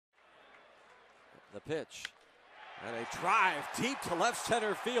The pitch. And a drive deep to left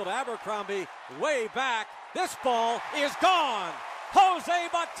center field. Abercrombie way back. This ball is gone. Jose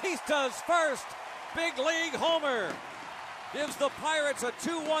Bautista's first big league homer gives the Pirates a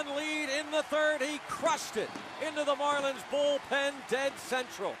 2-1 lead in the third. He crushed it into the Marlins bullpen dead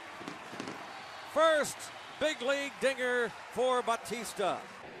central. First big league dinger for Bautista.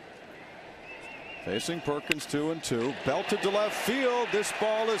 Facing Perkins 2-2, belted to left field. This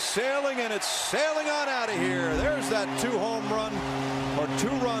ball is sailing, and it's sailing on out of here. There's that two-run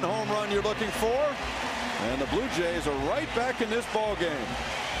home run you're looking for. And the Blue Jays are right back in this ball game.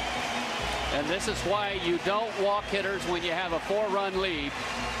 And this is why you don't walk hitters when you have a 4-run lead.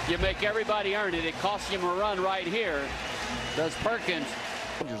 You make everybody earn it. It costs him a run right here. Does Perkins.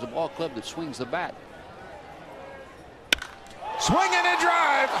 There's a ball club that swings the bat. Swinging a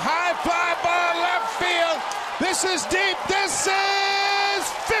drive, high fly ball left field. This is deep. This is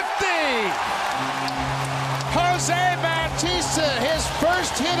 50. Jose Bautista, his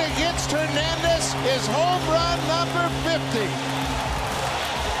first hit against Hernandez is home run number 50.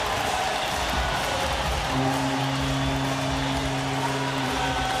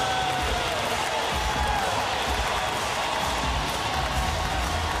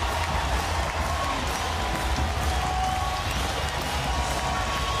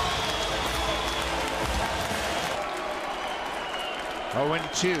 Oh,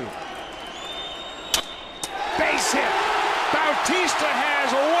 2. Base hit. Bautista has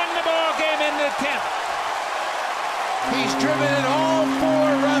won the ball game in the 10th. He's driven in all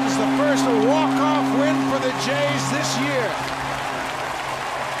 4 runs. The first walk-off win for the Jays this year.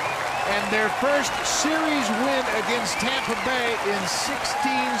 And their first series win against Tampa Bay in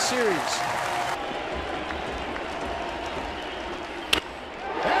 16 series.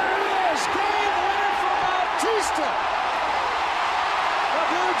 There it is. Game winner for Bautista.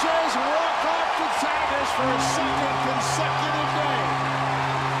 Blue Jays walk off the Tigers for a second consecutive game.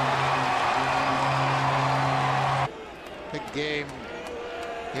 Big game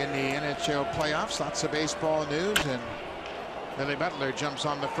in the NHL playoffs. Lots of baseball news, and Billy Butler jumps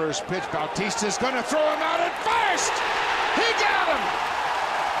on the first pitch. Bautista's going to throw him out at first. He got him.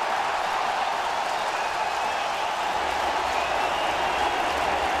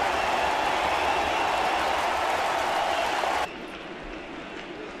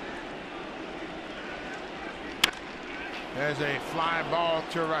 There's a fly ball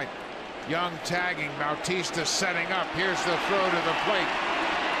to right. Young tagging. Bautista setting up. Here's the throw to the plate.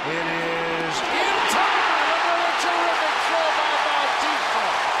 It is in time. Another terrific throw by Bautista.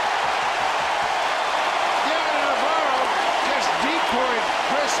 Gavin Navarro just decoyed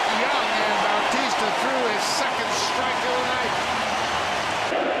Chris Young, and Bautista threw his second strike of the night.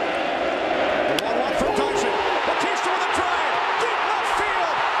 The 1-1 from Tyson. Bautista with a drive. Deep left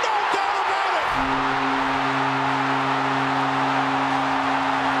field. No doubt about it.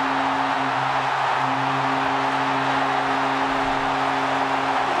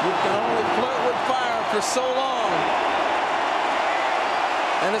 For so long,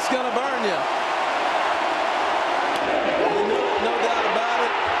 and it's going to burn you. No doubt about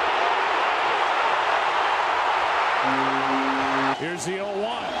it. Here's the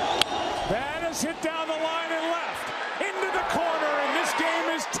 0-1. Bat is hit down the line and left into the corner, and this game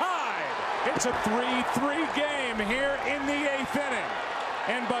is tied. It's a 3-3 game here in the 8th inning,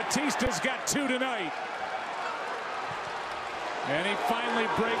 and Bautista's got 2 tonight. And he finally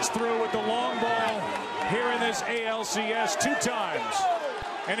breaks through with the long ball here in this ALCS 2 times.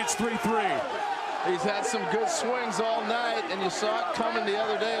 And it's 3-3. He's had some good swings all night, and you saw it coming the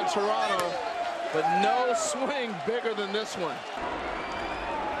other day in Toronto, but no swing bigger than this one.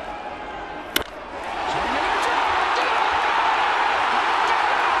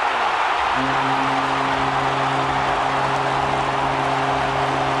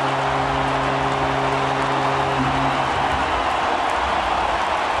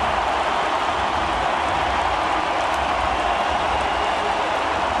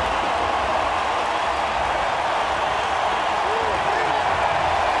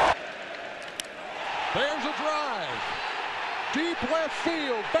 There's a drive. Deep left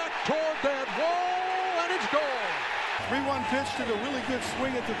field, back toward that wall, and it's gone. 3-1 pitch, took a really good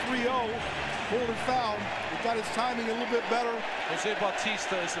swing at the 3-0. Pulled it foul. He got his timing a little bit better. Jose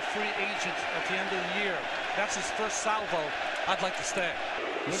Bautista is a free agent at the end of the year. That's his first salvo. I'd like to stay.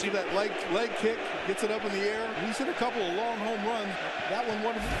 You see that leg kick, gets it up in the air. He's hit a couple of long home runs. That one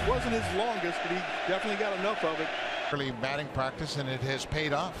wasn't his longest, but he definitely got enough of it. Early batting practice, and it has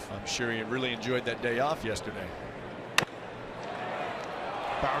paid off. I'm sure he really enjoyed that day off yesterday.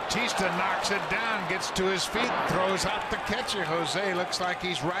 Bautista knocks it down, gets to his feet, throws out the catcher. Jose looks like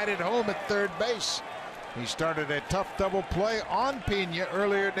he's right at home at third base. He started a tough double play on Pena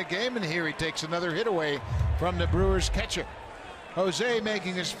earlier in the game, and here he takes another hit away from the Brewers catcher. Jose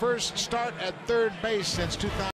making his first start at third base since 2000.